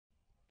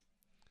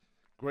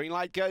Green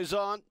light goes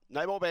on.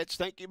 No more bets.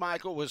 Thank you,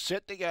 Michael. Was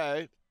set to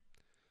go.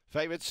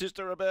 Favourite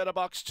Sister Roberta,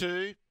 box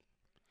 2.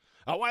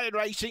 Away and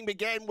racing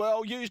began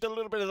well, used a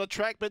little bit of the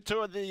track, but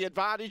to the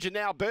advantage, and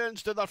now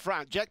Burns to the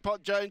front.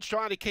 Jackpot Jones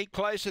trying to keep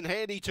close and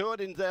handy to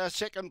it in the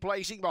second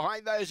placing.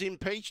 Behind those,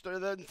 Impeached,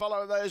 and then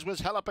following those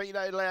was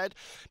Jalapeno Lad.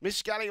 Miss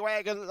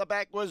Scallywagon at the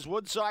back was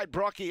Woodside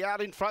Brocky.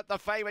 Out in front, the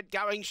favourite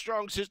going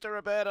strong. Sister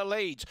Roberta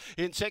leads.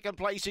 In second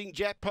placing,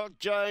 Jackpot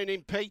Jones.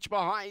 Impeached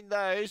behind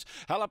those.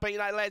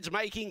 Jalapeno Lad's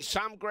making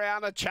some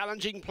ground, a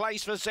challenging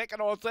place for second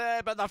or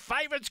third, but the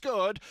favourite's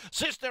good.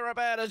 Sister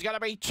Roberta's going to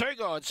be too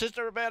good.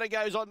 Sister Roberta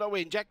goes on to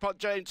win. Jackpot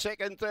Jones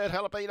second, third,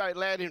 Jalapeno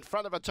Lad in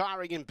front of a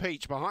tiring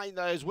Impeach. Behind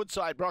those,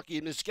 Woodside Brocky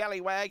and the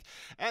Scallywag,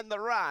 and the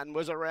run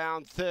was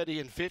around 30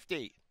 and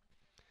 50.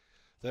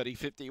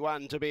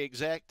 30.51 to be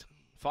exact.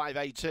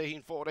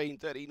 5.18,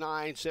 14.39,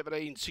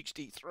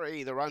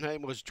 17.63. The run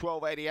home was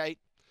 12.88.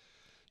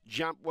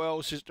 Jump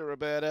well, Sister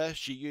Roberta.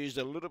 She used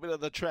a little bit of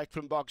the track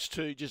from box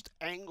 2, just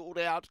angled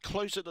out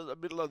closer to the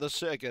middle of the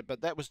circuit,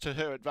 but that was to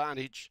her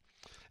advantage.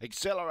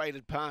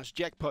 Accelerated past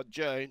Jackpot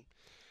Jones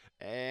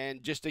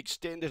and just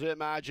extended her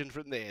margin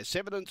from there.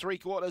 7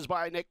 3/4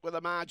 by a neck with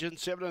a margin.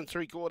 7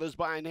 3/4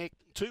 by a neck.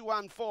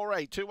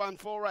 2148,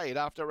 2148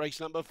 after race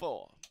number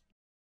 4.